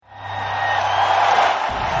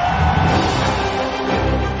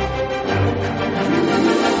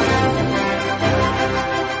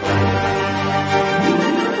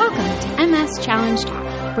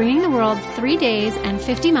bringing the world 3 days and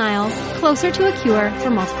 50 miles closer to a cure for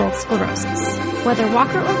multiple sclerosis. Whether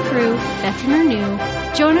walker or crew, veteran or new,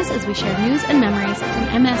 join us as we share news and memories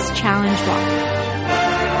from MS Challenge Walk.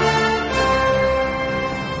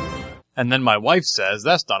 And then my wife says,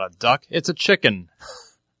 that's not a duck, it's a chicken.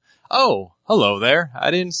 Oh, hello there. I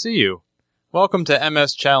didn't see you. Welcome to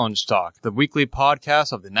MS Challenge Talk, the weekly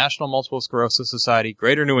podcast of the National Multiple Sclerosis Society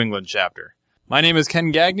Greater New England chapter. My name is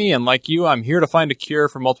Ken Gagne, and like you, I'm here to find a cure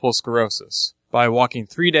for multiple sclerosis by walking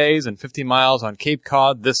 3 days and 50 miles on Cape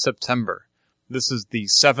Cod this September. This is the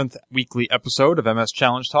 7th weekly episode of MS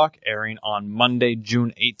Challenge Talk, airing on Monday,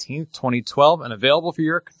 June 18th, 2012, and available for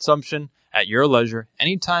your consumption at your leisure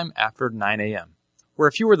anytime after 9 a.m.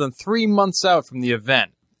 We're fewer than 3 months out from the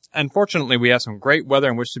event. And fortunately, we have some great weather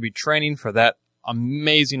in which to be training for that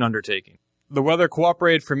amazing undertaking. The weather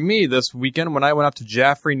cooperated for me this weekend when I went up to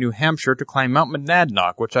Jaffrey, New Hampshire to climb Mount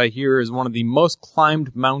Monadnock, which I hear is one of the most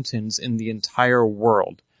climbed mountains in the entire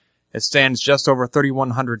world. It stands just over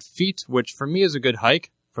 3,100 feet, which for me is a good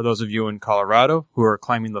hike. For those of you in Colorado who are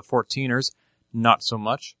climbing the 14ers, not so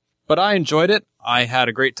much. But I enjoyed it. I had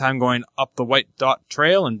a great time going up the White Dot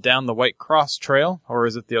Trail and down the White Cross Trail, or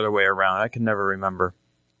is it the other way around? I can never remember.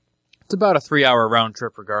 It's about a 3-hour round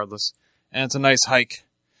trip regardless, and it's a nice hike.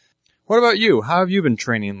 What about you? How have you been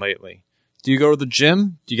training lately? Do you go to the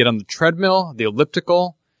gym? Do you get on the treadmill, the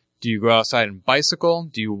elliptical? Do you go outside and bicycle?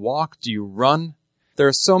 Do you walk? Do you run? There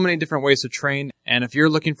are so many different ways to train, and if you're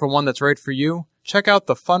looking for one that's right for you, check out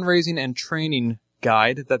the fundraising and training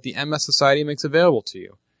guide that the MS Society makes available to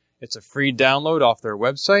you. It's a free download off their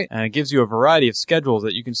website, and it gives you a variety of schedules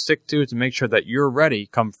that you can stick to make sure that you're ready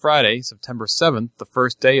come Friday, September 7th, the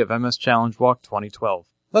first day of MS Challenge Walk 2012.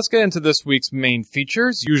 Let's get into this week's main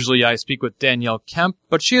features. Usually I speak with Danielle Kemp,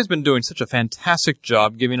 but she has been doing such a fantastic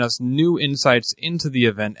job giving us new insights into the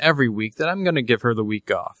event every week that I'm going to give her the week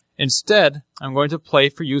off. Instead, I'm going to play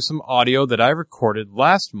for you some audio that I recorded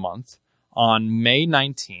last month on May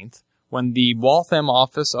 19th, when the Waltham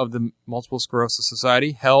office of the Multiple Sclerosis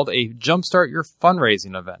Society held a Jumpstart Your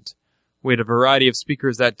Fundraising event. We had a variety of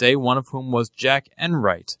speakers that day, one of whom was Jack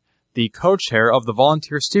Enright, the co-chair of the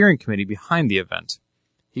volunteer steering committee behind the event.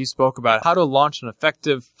 He spoke about how to launch an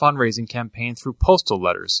effective fundraising campaign through postal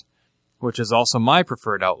letters, which is also my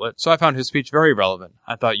preferred outlet, so I found his speech very relevant.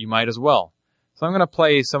 I thought you might as well. So I'm going to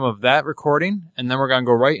play some of that recording, and then we're going to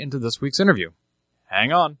go right into this week's interview.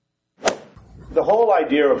 Hang on. The whole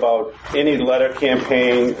idea about any letter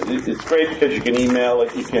campaign, it's great because you can email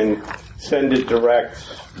it, you can send it direct.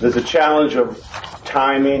 There's a challenge of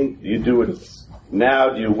timing. Do you do it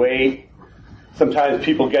now? Do you wait? Sometimes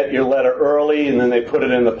people get your letter early and then they put it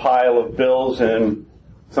in the pile of bills, and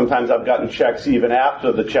sometimes I've gotten checks even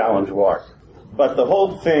after the challenge walk. But the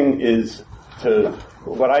whole thing is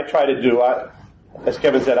what I try to do, as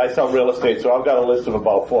Kevin said, I sell real estate, so I've got a list of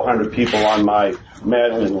about 400 people on my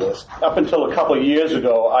mailing list. Up until a couple of years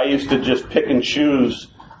ago, I used to just pick and choose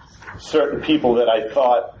certain people that I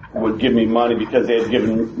thought would give me money because they had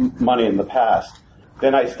given money in the past.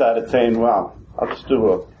 Then I started saying, well, I'll just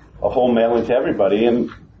do a whole mailing to everybody,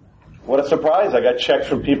 and what a surprise. I got checks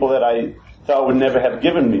from people that I thought would never have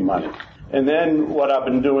given me money. And then what I've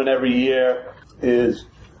been doing every year is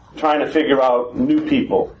trying to figure out new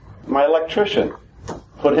people. My electrician,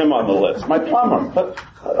 put him on the list. My plumber,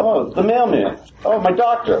 the mailman, my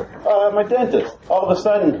doctor, my dentist. All of a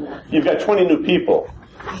sudden, you've got 20 new people.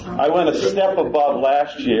 I went a step above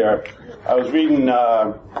last year. I was reading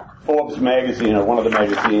Forbes magazine, or one of the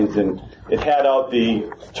magazines, and it had out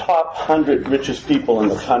the top 100 richest people in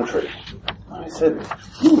the country. I said,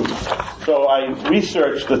 So I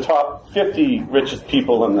researched the top 50 richest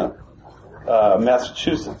people in the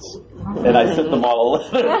Massachusetts, and I sent them all a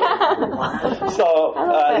letter.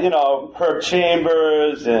 So, Herb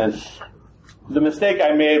Chambers, and the mistake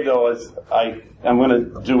I made, though, is I'm going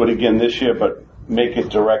to do it again this year, but make it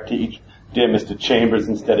direct to each Dear Mr. Chambers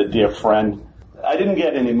instead of Dear Friend. I didn't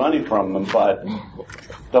get any money from them, but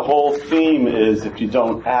the whole theme is if you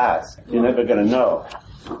don't ask, you're never going to know.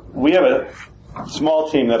 We have a small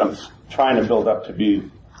team that I'm trying to build up to be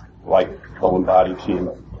like the Lombardi team.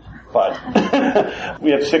 But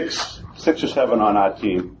we have six or seven on our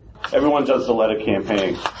team. Everyone does the letter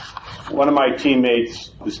campaign. One of my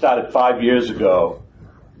teammates, who started 5 years ago,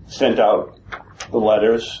 sent out the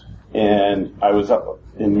letters, and I was up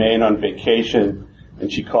in Maine on vacation,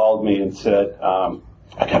 and she called me and said, I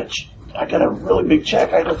got a really big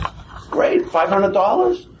check. I go, great,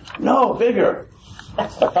 $500? No, bigger.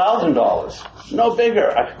 $1,000? No,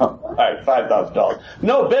 bigger. I go, all right, $5,000.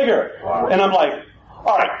 No, bigger. And I'm like,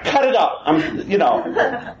 all right, cut it up.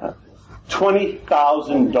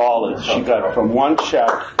 $20,000 she got from one check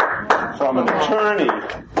from an attorney.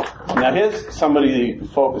 Now here's somebody to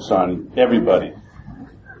focus on, everybody.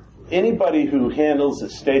 Anybody who handles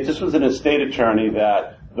estates, this was an estate attorney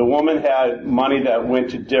that the woman had money that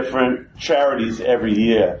went to different charities every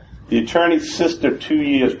year. The attorney's sister 2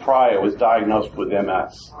 years prior was diagnosed with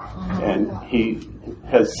MS. And he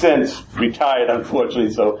has since retired,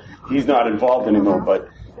 unfortunately, so he's not involved anymore. But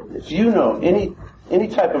if you know any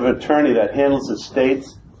type of attorney that handles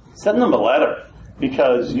estates, send them a letter,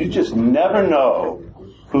 because you just never know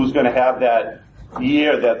who's going to have that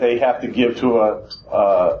year that they have to give to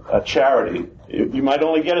a charity. You might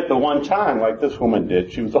only get it the one time, like this woman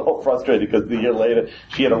did. She was all frustrated because the year later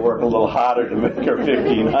she had to work a little harder to make her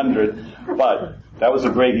 $1,500. But that was a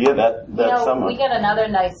great year that summer. We got another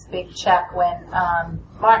nice big check when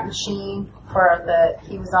Martin Sheen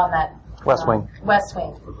he was on that West Wing. West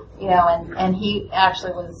Wing, and he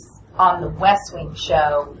actually was on the West Wing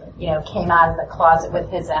show. Came out of the closet with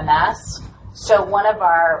his MS. So one of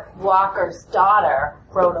our walkers' daughter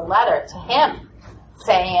wrote a letter to him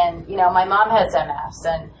saying, my mom has MS,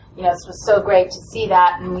 and, it was so great to see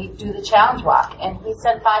that, and we do the challenge walk. And he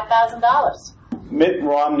sent $5,000. Mitt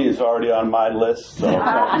Romney is already on my list, so,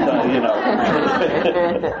 and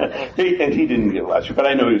he didn't get last year, but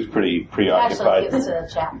I know he was pretty preoccupied. He actually gives to the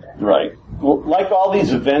chapter. Right. Well, like all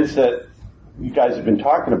these events that you guys have been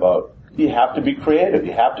talking about, you have to be creative.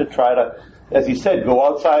 You have to try to, as he said, go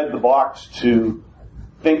outside the box to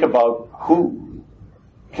think about who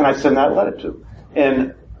can I send that letter to.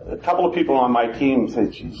 And a couple of people on my team say,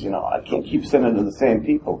 geez, I can't keep sending to the same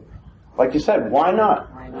people. Like you said, why not?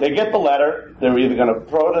 They get the letter, they're either going to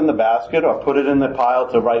throw it in the basket or put it in the pile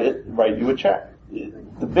to write you a check.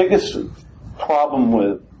 The biggest problem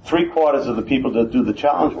with 3/4 of the people that do the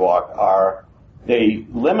challenge walk are they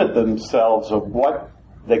limit themselves of what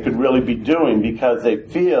they could really be doing because they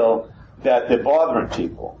feel that they're bothering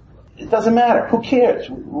people. It doesn't matter. Who cares?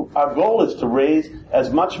 Our goal is to raise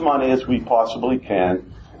as much money as we possibly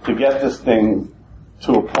can to get this thing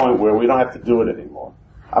to a point where we don't have to do it anymore.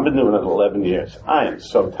 I've been doing it 11 years. I am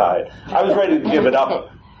so tired. I was ready to give it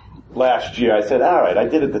up last year. I said, all right, I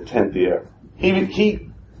did it the 10th year. He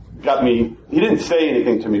got me, he didn't say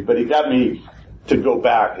anything to me, but he got me to go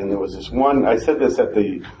back. And there was this one, I said this at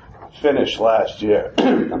the finish last year.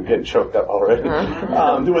 I'm getting choked up already.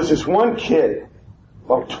 There was this one kid,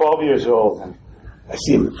 about 12 years old, and I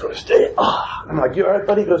see him the first day. I'm like, you all right,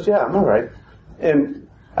 buddy? He goes, yeah, I'm all right. And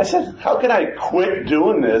I said, how can I quit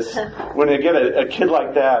doing this when I get a kid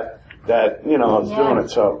like that is doing it?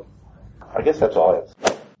 So I guess that's all I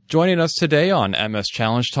have. Joining us today on MS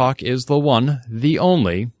Challenge Talk is the one, the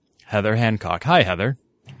only, Heather Hancock. Hi, Heather.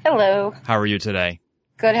 Hello. How are you today?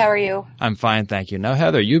 Good, how are you? I'm fine, thank you. Now,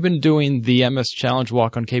 Heather, you've been doing the MS Challenge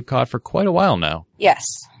Walk on Cape Cod for quite a while now. Yes.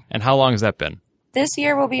 And how long has that been? This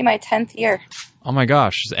year will be my 10th year. Oh my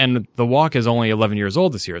gosh. And the walk is only 11 years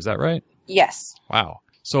old this year, is that right? Yes. Wow.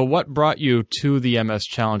 So what brought you to the MS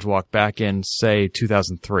Challenge Walk back in, say,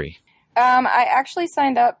 2003? I actually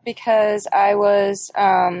signed up because I was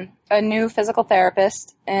a new physical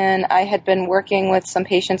therapist, and I had been working with some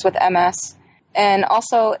patients with MS, and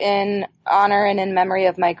also in honor and in memory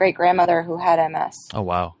of my great-grandmother who had MS. Oh,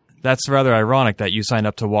 wow. That's rather ironic that you signed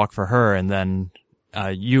up to walk for her, and then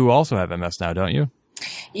you also have MS now, don't you?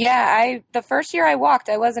 Yeah, the first year I walked,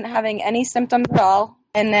 I wasn't having any symptoms at all.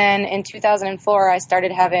 And then in 2004, I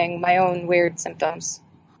started having my own weird symptoms.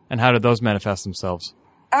 And how did those manifest themselves?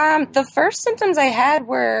 The first symptoms I had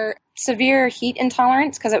were severe heat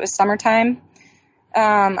intolerance because it was summertime.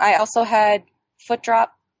 I also had foot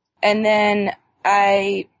drop. And then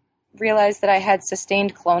I realized that I had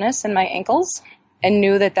sustained clonus in my ankles and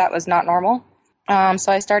knew that that was not normal.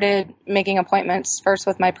 So I started making appointments first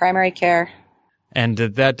with my primary care. And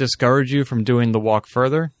did that discourage you from doing the walk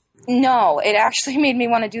further? No, it actually made me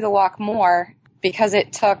want to do the walk more because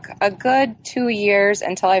it took a good 2 years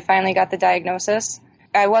until I finally got the diagnosis.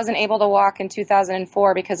 I wasn't able to walk in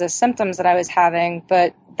 2004 because of symptoms that I was having,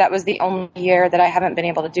 but that was the only year that I haven't been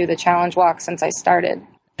able to do the challenge walk since I started.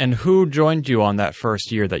 And who joined you on that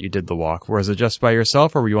first year that you did the walk? Was it just by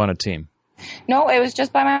yourself or were you on a team? No, it was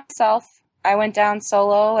just by myself. I went down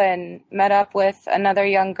solo and met up with another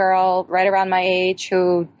young girl right around my age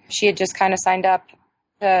who she had just kind of signed up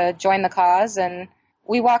to join the cause, and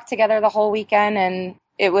we walked together the whole weekend, and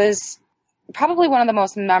it was probably one of the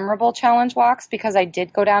most memorable challenge walks because I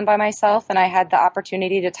did go down by myself and I had the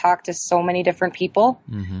opportunity to talk to so many different people.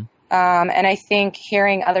 Mm-hmm. And I think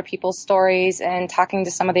hearing other people's stories and talking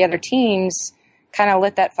to some of the other teams kind of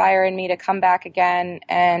lit that fire in me to come back again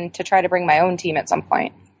and to try to bring my own team at some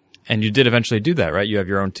point. And you did eventually do that, right? You have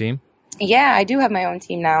your own team? Yeah, I do have my own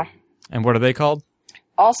team now. And what are they called?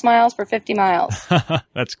 All Smiles for 50 Miles.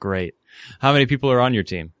 That's great. How many people are on your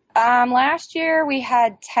team? Last year we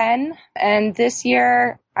had 10, and this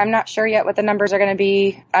year I'm not sure yet what the numbers are going to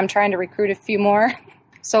be. I'm trying to recruit a few more,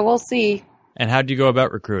 so we'll see. And how do you go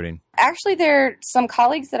about recruiting? Actually, there are some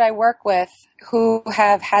colleagues that I work with who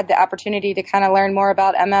have had the opportunity to kind of learn more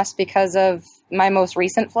about MS because of my most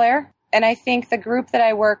recent flare. And I think the group that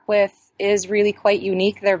I work with is really quite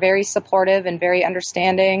unique. They're very supportive and very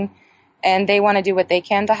understanding, and they want to do what they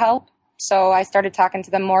can to help. So I started talking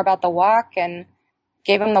to them more about the walk and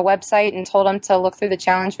gave them the website and told them to look through the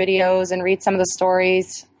challenge videos and read some of the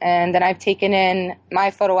stories. And then I've taken in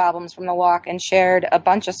my photo albums from the walk and shared a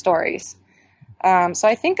bunch of stories. So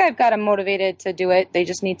I think I've got them motivated to do it. They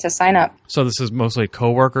just need to sign up. So this is mostly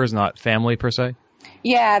coworkers, not family per se?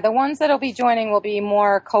 Yeah, the ones that will be joining will be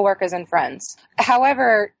more coworkers and friends.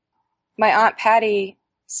 However, my Aunt Patty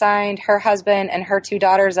signed her husband and her 2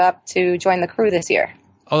 daughters up to join the crew this year.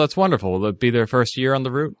 Oh, that's wonderful. Will it be their first year on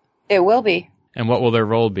the route? It will be. And what will their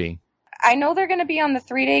role be? I know they're going to be on the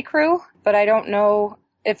 3-day crew, but I don't know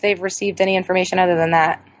if they've received any information other than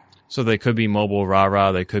that. So they could be mobile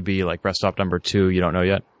rah-rah. They could be like rest stop number 2. You don't know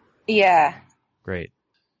yet? Yeah. Great.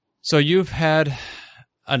 So you've had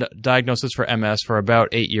a diagnosis for MS for about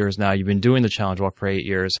 8 years now. You've been doing the challenge walk for 8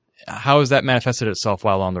 years. How has that manifested itself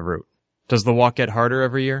while on the route? Does the walk get harder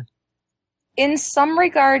every year? In some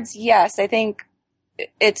regards, yes. I think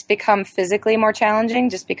it's become physically more challenging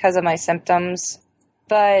just because of my symptoms.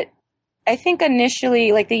 But I think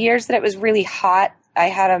initially, like the years that it was really hot, I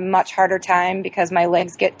had a much harder time because my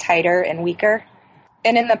legs get tighter and weaker.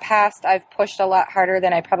 And in the past, I've pushed a lot harder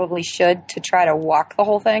than I probably should to try to walk the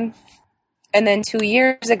whole thing. And then 2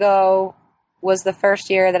 years ago was the first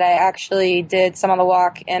year that I actually did some of the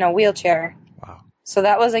walk in a wheelchair. Wow. So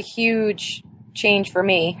that was a huge change for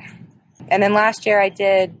me. And then last year I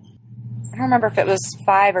did, I don't remember if it was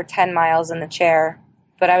 5 or 10 miles in the chair,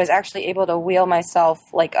 but I was actually able to wheel myself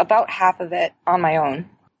like about half of it on my own.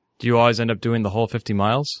 Do you always end up doing the whole 50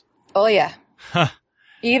 miles? Oh, yeah.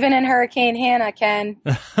 Even in Hurricane Hannah, Ken.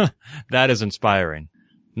 That is inspiring.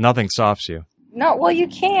 Nothing stops you. No, well, you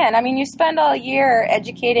can. I mean, you spend all year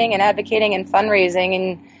educating and advocating and fundraising,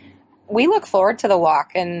 and we look forward to the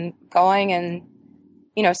walk and going and,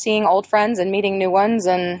 you know, seeing old friends and meeting new ones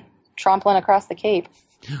and trampling across the Cape.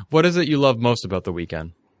 What is it you love most about the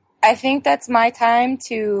weekend? I think that's my time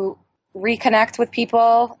to reconnect with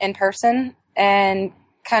people in person and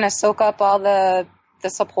kind of soak up all the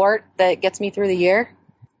support that gets me through the year.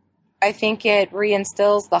 I think it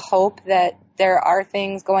reinstills the hope that there are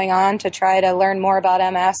things going on to try to learn more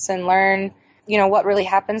about MS and learn, you know, what really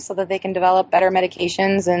happens so that they can develop better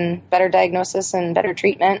medications and better diagnosis and better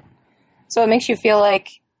treatment. So it makes you feel like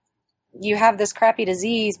you have this crappy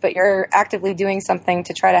disease, but you're actively doing something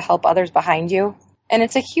to try to help others behind you. And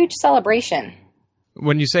it's a huge celebration.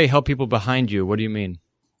 When you say help people behind you, what do you mean?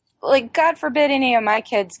 Like, God forbid any of my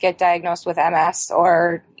kids get diagnosed with MS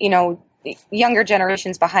or, you know, younger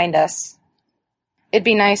generations behind us. It'd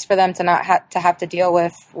be nice for them to not have to deal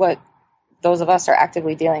with what those of us are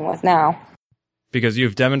actively dealing with now. Because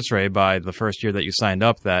you've demonstrated by the first year that you signed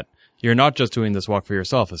up that you're not just doing this walk for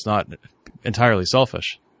yourself. It's not entirely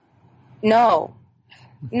selfish. No,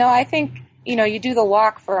 I think, you know, you do the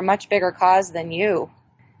walk for a much bigger cause than you.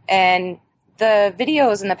 And the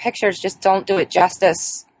videos and the pictures just don't do it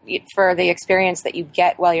justice for the experience that you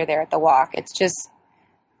get while you're there at the walk.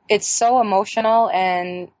 It's so emotional,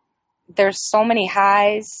 and there's so many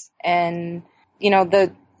highs, and, you know,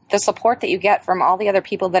 the support that you get from all the other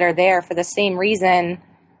people that are there for the same reason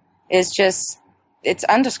is just, it's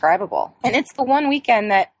undescribable. And it's the one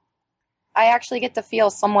weekend that I actually get to feel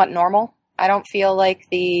somewhat normal. I don't feel like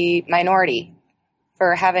the minority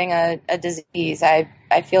for having a disease. I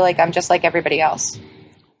feel like I'm just like everybody else.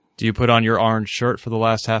 Do you put on your orange shirt for the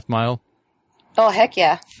last half mile? Oh, heck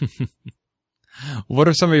yeah. What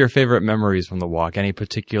are some of your favorite memories from the walk? Any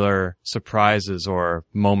particular surprises or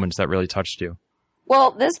moments that really touched you?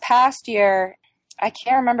 Well, this past year, I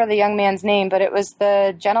can't remember the young man's name, but it was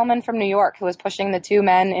the gentleman from New York who was pushing the 2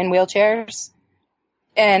 men in wheelchairs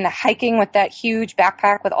and hiking with that huge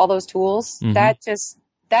backpack with all those tools. Mm-hmm.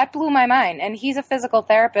 That blew my mind. And he's a physical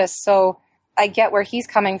therapist, so I get where he's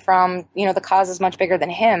coming from. You know, the cause is much bigger than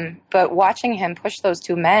him. But watching him push those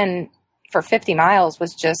 2 men for 50 miles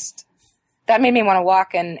was just, that made me want to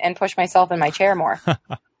walk and push myself in my chair more.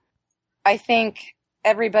 I think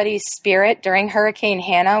everybody's spirit during Hurricane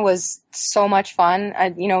Hannah was so much fun.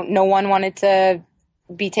 You know, no one wanted to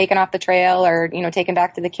be taken off the trail or, you know, taken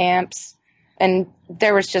back to the camps. And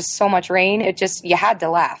there was just so much rain. You had to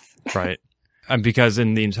laugh. Right. And because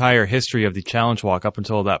in the entire history of the challenge walk up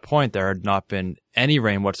until that point, there had not been any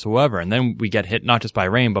rain whatsoever. And then we get hit not just by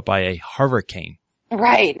rain, but by a hurricane.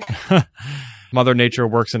 Right. Mother Nature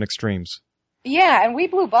works in extremes. Yeah, and we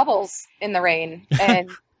blew bubbles in the rain and,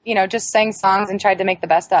 just sang songs and tried to make the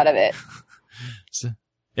best out of it.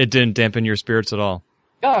 It didn't dampen your spirits at all?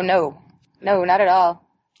 Oh, no. No, not at all.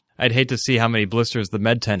 I'd hate to see how many blisters the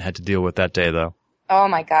med tent had to deal with that day, though. Oh,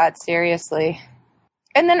 my God, seriously.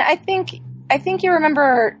 And then I think you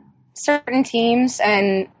remember certain teams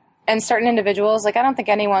and certain individuals. Like, I don't think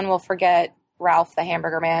anyone will forget Ralph, the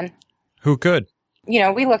hamburger man. Who could?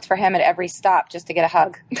 We looked for him at every stop just to get a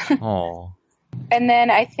hug. Oh. And then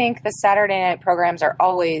I think the Saturday night programs are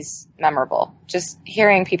always memorable. Just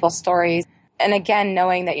hearing people's stories. And again,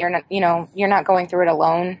 knowing that you're not going through it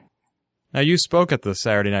alone. Now, you spoke at the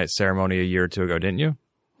Saturday night ceremony a year or two ago, didn't you?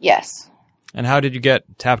 Yes. And how did you get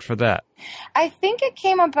tapped for that? I think it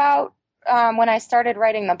came about when I started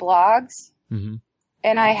writing the blogs. Mm-hmm.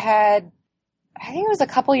 And I think it was a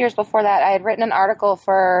couple years before that, I had written an article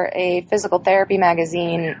for a physical therapy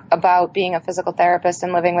magazine about being a physical therapist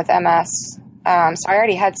and living with MS. So I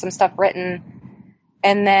already had some stuff written.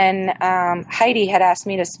 And then Heidi had asked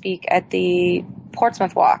me to speak at the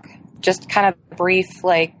Portsmouth walk. Just kind of brief,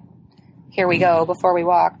 like, here we go, before we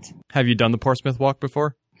walked. Have you done the Portsmouth walk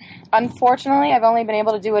before? Unfortunately, I've only been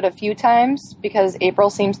able to do it a few times because April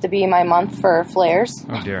seems to be my month for flares.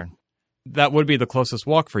 Oh, dear. That would be the closest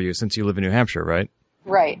walk for you since you live in New Hampshire, right?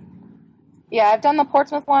 Right. Yeah, I've done the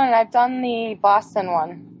Portsmouth one and I've done the Boston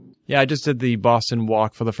one. Yeah, I just did the Boston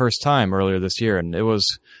walk for the first time earlier this year, and it was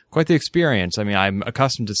quite the experience. I mean, I'm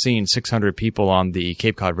accustomed to seeing 600 people on the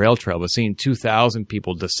Cape Cod Rail Trail, but seeing 2,000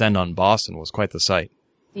 people descend on Boston was quite the sight.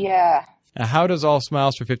 Yeah. Now, how does All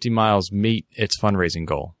Smiles for 50 Miles meet its fundraising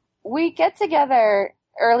goal? We get together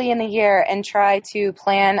early in the year and try to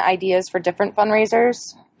plan ideas for different fundraisers.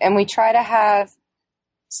 And we try to have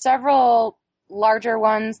several larger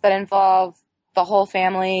ones that involve the whole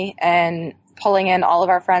family and pulling in all of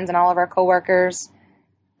our friends and all of our coworkers.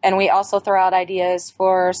 And we also throw out ideas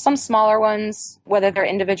for some smaller ones, whether they're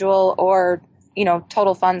individual or,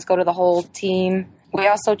 total funds go to the whole team. We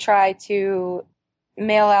also try to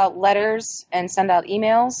mail out letters and send out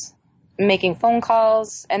emails, making phone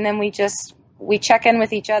calls. And then we check in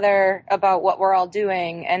with each other about what we're all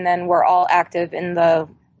doing. And then we're all active in the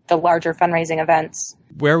larger fundraising events.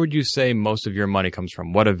 Where would you say most of your money comes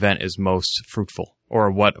from? What event is most fruitful? Or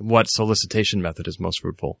what solicitation method is most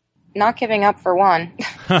fruitful? Not giving up, for one.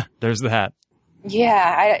 There's that.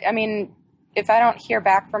 Yeah, I mean, if I don't hear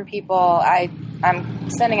back from people, I'm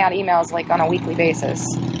sending out emails like on a weekly basis.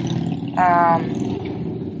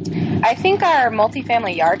 I think our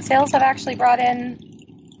multifamily yard sales have actually brought in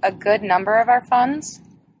a good number of our funds.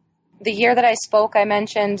 The year that I spoke, I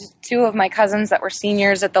mentioned 2 of my cousins that were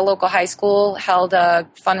seniors at the local high school held a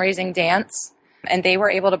fundraising dance, and they were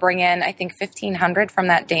able to bring in, I think, $1,500 from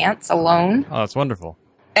that dance alone. Oh, that's wonderful.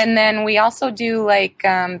 And then we also do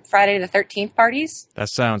Friday the 13th parties. That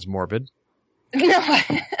sounds morbid. No,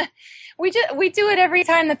 we do it every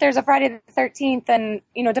time that there's a Friday the 13th, and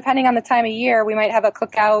depending on the time of year, we might have a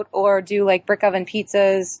cookout or do brick oven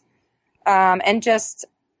pizzas, and just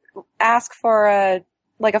ask for a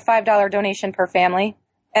 $5 donation per family.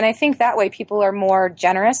 And I think that way people are more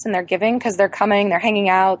generous in their giving because they're coming, they're hanging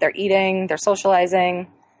out, they're eating, they're socializing,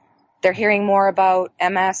 they're hearing more about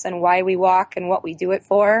MS and why we walk and what we do it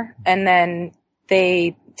for. And then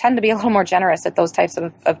they tend to be a little more generous at those types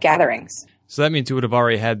of gatherings. So that means you would have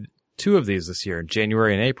already had 2 of these this year,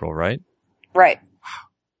 January and April, right? Right. Wow.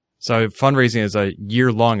 So fundraising is a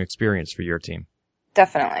year-long experience for your team.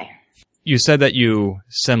 Definitely. You said that you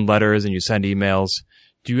send letters and you send emails.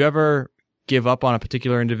 Do you ever give up on a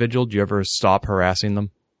particular individual? Do you ever stop harassing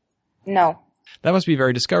them? No. That must be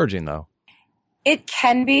very discouraging, though. It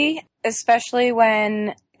can be, especially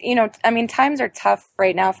when, times are tough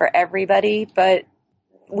right now for everybody, but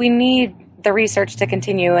we need the research to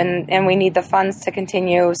continue and we need the funds to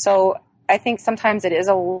continue. So I think sometimes it is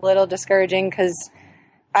a little discouraging because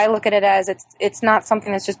I look at it as it's not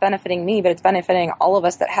something that's just benefiting me, but it's benefiting all of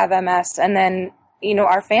us that have MS. And then,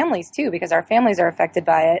 our families too, because our families are affected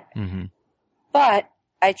by it. Mm-hmm. But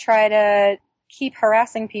I try to keep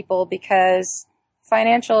harassing people because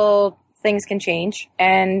financial things can change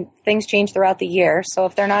and things change throughout the year. So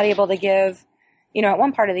if they're not able to give, at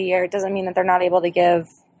one part of the year, it doesn't mean that they're not able to give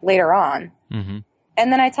later on. Mm-hmm.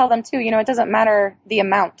 And then I tell them too, it doesn't matter the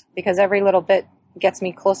amount because every little bit gets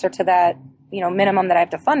me closer to that, minimum that I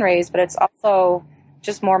have to fundraise, but it's also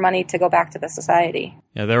just more money to go back to the society.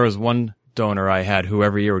 Yeah, there was one donor I had who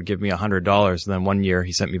every year would give me $100. And then one year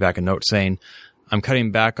he sent me back a note saying, I'm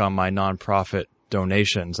cutting back on my nonprofit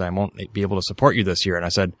donations. I won't be able to support you this year. And I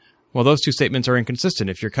said, well, those two statements are inconsistent.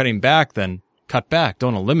 If you're cutting back, then cut back.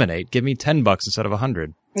 Don't eliminate. Give me $10 instead of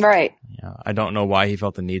 $100. Right. Yeah, I don't know why he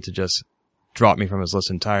felt the need to just drop me from his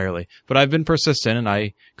list entirely. But I've been persistent, and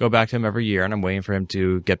I go back to him every year, and I'm waiting for him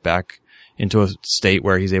to get back into a state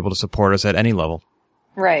where he's able to support us at any level.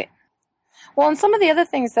 Right. Well, and some of the other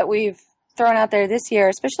things that we've thrown out there this year,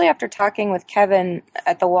 especially after talking with Kevin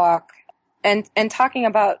at the walk and talking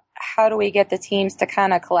about how do we get the teams to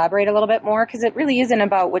kind of collaborate a little bit more, because it really isn't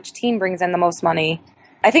about which team brings in the most money.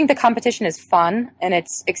 I think the competition is fun and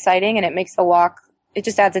it's exciting and it makes the walk, it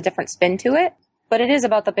just adds a different spin to it. But it is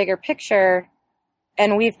about the bigger picture.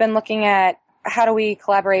 And we've been looking at how do we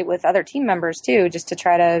collaborate with other team members too, just to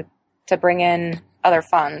try to bring in other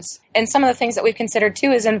funds. And some of the things that we've considered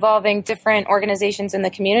too is involving different organizations in the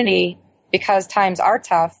community, because times are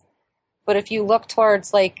tough. But if you look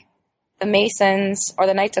towards like the Masons or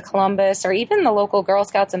the Knights of Columbus or even the local Girl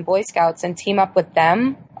Scouts and Boy Scouts and team up with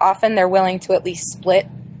them, often they're willing to at least split,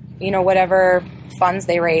 whatever funds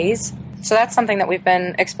they raise. So that's something that we've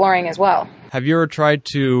been exploring as well. Have you ever tried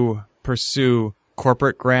to pursue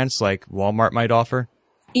corporate grants like Walmart might offer?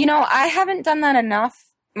 I haven't done that enough.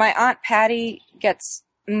 My Aunt Patty gets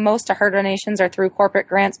most of her donations are through corporate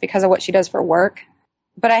grants because of what she does for work.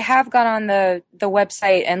 But I have gone on the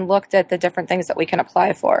website and looked at the different things that we can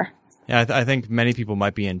apply for. Yeah, I think many people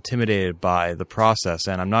might be intimidated by the process,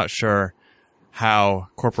 and I'm not sure how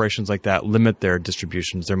corporations like that limit their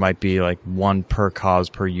distributions. There might be like one per cause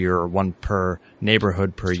per year or one per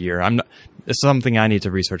neighborhood per year. It's something I need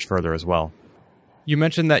to research further as well. You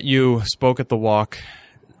mentioned that you spoke at the walk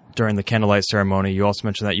during the candlelight ceremony. You also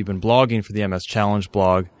mentioned that you've been blogging for the MS Challenge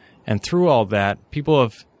blog, and through all that, people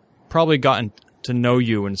have probably gotten to know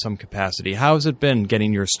you in some capacity. How has it been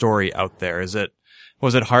getting your story out there?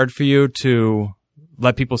 Was it hard for you to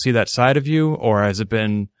let people see that side of you, or has it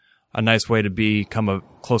been a nice way to become a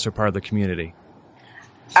closer part of the community?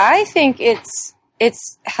 I think it's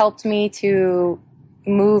helped me to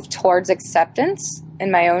move towards acceptance in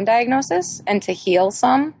my own diagnosis and to heal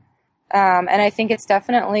some. And I think it's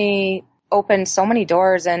definitely opened so many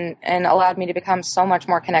doors and allowed me to become so much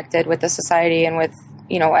more connected with the society and with,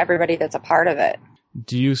 everybody that's a part of it.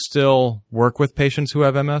 Do you still work with patients who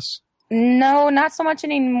have MS? No, not so much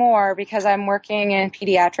anymore because I'm working in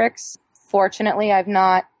pediatrics. Fortunately, I've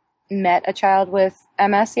not met a child with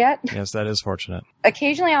MS yet. Yes, that is fortunate.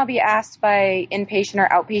 Occasionally, I'll be asked by inpatient or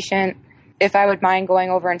outpatient if I would mind going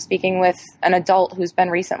over and speaking with an adult who's been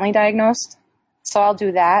recently diagnosed. So I'll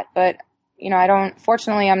do that, but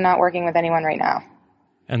fortunately, I'm not working with anyone right now.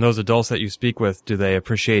 And those adults that you speak with, do they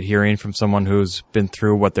appreciate hearing from someone who's been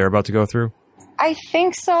through what they're about to go through? I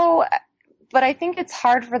think so, but I think it's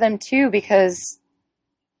hard for them too, because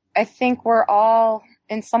I think we're all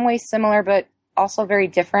in some ways similar, but also very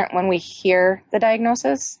different when we hear the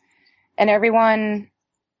diagnosis, and everyone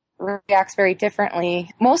reacts very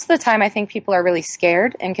differently. Most of the time, I think people are really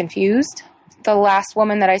scared and confused. The last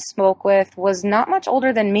woman that I spoke with was not much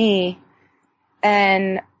older than me,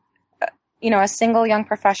 and a single young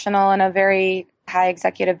professional in a very high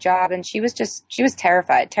executive job, and she was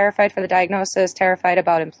terrified for the diagnosis, terrified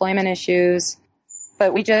about employment issues.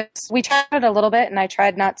 But we chatted a little bit, and I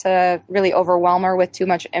tried not to really overwhelm her with too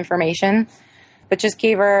much information, but just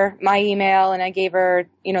gave her my email, and I gave her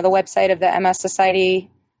the website of the MS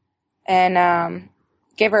Society, and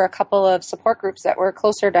gave her a couple of support groups that were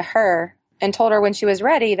closer to her, and told her when she was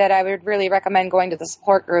ready that I would really recommend going to the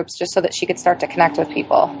support groups just so that she could start to connect with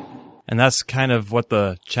people. And that's kind of what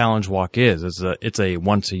the Challenge Walk is. It's a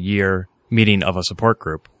once-a-year meeting of a support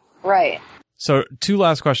group. Right. So 2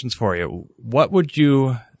 last questions for you. What would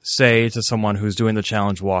you say to someone who's doing the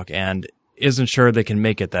Challenge Walk and isn't sure they can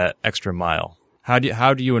make it that extra mile? How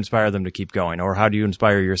do you inspire them to keep going, or how do you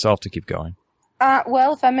inspire yourself to keep going?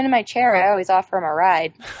 Well, if I'm in my chair, I always offer them a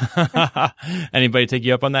ride. Anybody take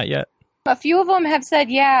you up on that yet? A few of them have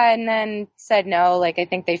said yeah and then said no. Like, I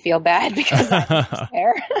think they feel bad because I'm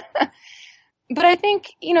there. But I think,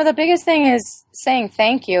 the biggest thing is saying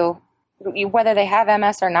thank you, whether they have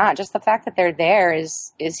MS or not. Just the fact that they're there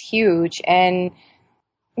is huge. And,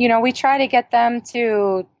 we try to get them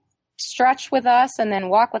to stretch with us and then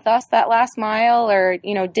walk with us that last mile, or,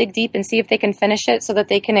 dig deep and see if they can finish it so that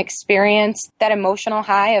they can experience that emotional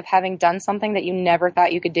high of having done something that you never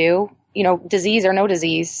thought you could do, disease or no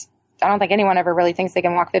disease. I don't think anyone ever really thinks they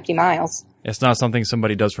can walk 50 miles. It's not something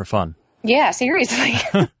somebody does for fun. Yeah, seriously.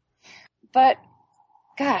 But,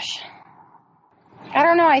 gosh, I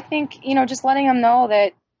don't know. I think, just letting them know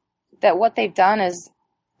that what they've done is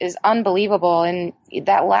is unbelievable. And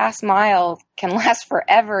that last mile can last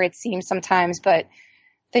forever, it seems sometimes. But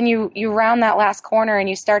then you round that last corner and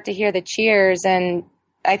you start to hear the cheers. And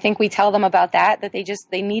I think we tell them about that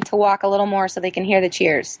they need to walk a little more so they can hear the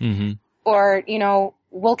cheers. Mm-hmm. Or,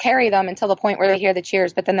 we'll carry them until the point where they hear the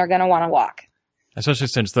cheers, but then they're going to want to walk. Especially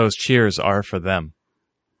since those cheers are for them.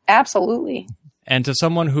 Absolutely. And to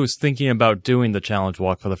someone who's thinking about doing the challenge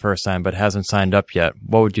walk for the first time but hasn't signed up yet,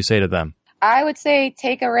 what would you say to them? I would say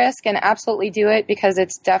take a risk and absolutely do it, because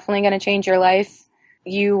it's definitely going to change your life.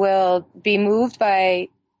 You will be moved by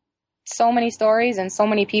so many stories and so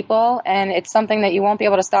many people, and it's something that you won't be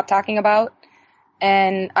able to stop talking about.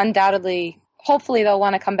 And undoubtedly, hopefully they'll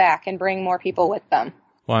want to come back and bring more people with them.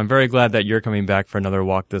 Well, I'm very glad that you're coming back for another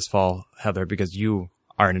walk this fall, Heather, because you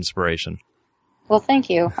are an inspiration. Well, thank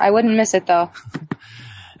you. I wouldn't miss it, though.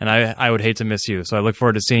 And I would hate to miss you. So I look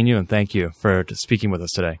forward to seeing you, and thank you for speaking with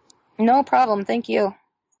us today. No problem. Thank you.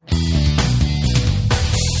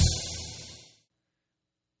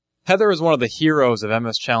 Heather is one of the heroes of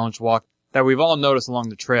MS Challenge Walk that we've all noticed along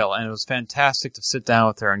the trail, and it was fantastic to sit down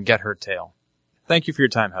with her and get her tale. Thank you for your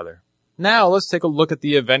time, Heather. Now, let's take a look at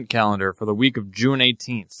the event calendar for the week of June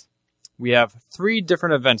 18th. We have 3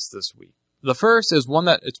 different events this week. The first is one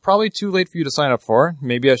that it's probably too late for you to sign up for.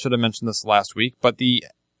 Maybe I should have mentioned this last week, but the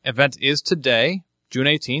event is today, June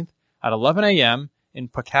 18th, at 11 a.m. in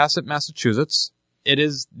Pocasset, Massachusetts. It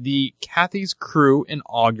is the Kathy's Crew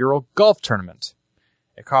inaugural golf tournament.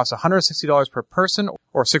 It costs $160 per person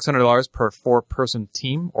or $600 per 4-person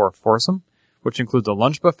team or foursome, which includes a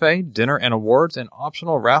lunch buffet, dinner and awards, and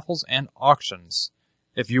optional raffles and auctions.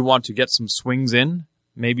 If you want to get some swings in,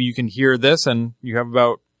 maybe you can hear this and you have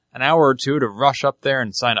about an hour or two to rush up there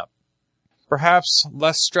and sign up. Perhaps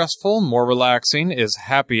less stressful, more relaxing is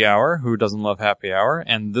Happy Hour. Who doesn't love Happy Hour?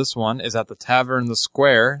 And this one is at the Tavern the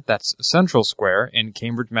Square, that's Central Square in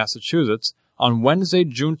Cambridge, Massachusetts, on Wednesday,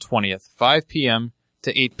 June 20th, 5 p.m.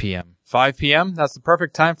 to 8 p.m. 5 p.m., that's the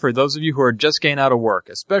perfect time for those of you who are just getting out of work,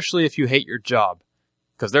 especially if you hate your job,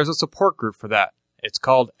 because there's a support group for that. It's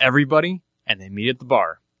called Everybody, and they meet at the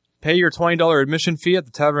bar. Pay your $20 admission fee at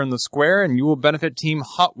the Tavern in the Square, and you will benefit Team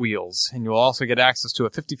Hot Wheels, and you will also get access to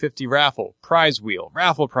a 50-50 raffle, prize wheel,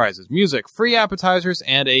 raffle prizes, music, free appetizers,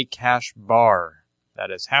 and a cash bar.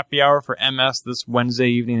 That is Happy Hour for MS this Wednesday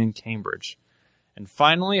evening in Cambridge. And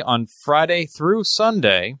finally, on Friday through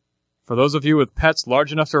Sunday, for those of you with pets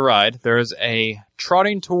large enough to ride, there is a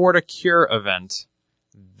Trotting Toward a Cure event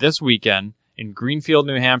this weekend in Greenfield,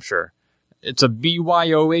 New Hampshire. It's a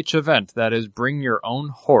BYOH event, that is Bring Your Own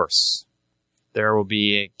Horse. There will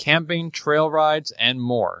be camping, trail rides, and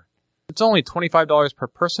more. It's only $25 per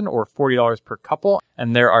person or $40 per couple,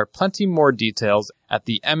 and there are plenty more details at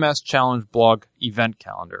the MS Challenge blog event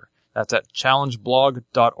calendar. That's at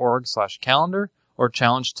challengeblog.org/calendar or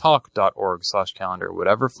challengetalk.org/calendar,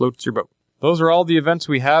 whatever floats your boat. Those are all the events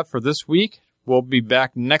we have for this week. We'll be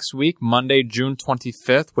back next week, Monday, June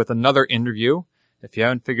 25th, with another interview. If you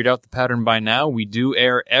haven't figured out the pattern by now, we do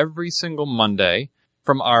air every single Monday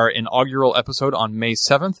from our inaugural episode on May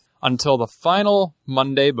 7th until the final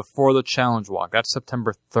Monday before the Challenge Walk. That's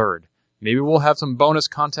September 3rd. Maybe we'll have some bonus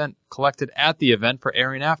content collected at the event for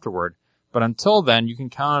airing afterward. But until then, you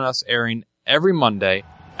can count on us airing every Monday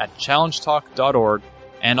at challengetalk.org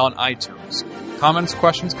and on iTunes. Comments,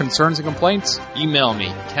 questions, concerns, and complaints? Email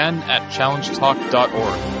me,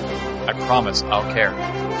 ken@challengetalk.org. I promise I'll care.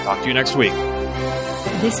 Talk to you next week.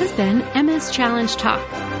 This has been MS Challenge Talk.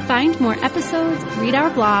 Find more episodes, read our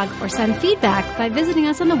blog, or send feedback by visiting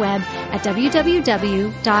us on the web at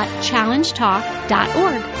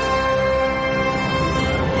www.challengetalk.org.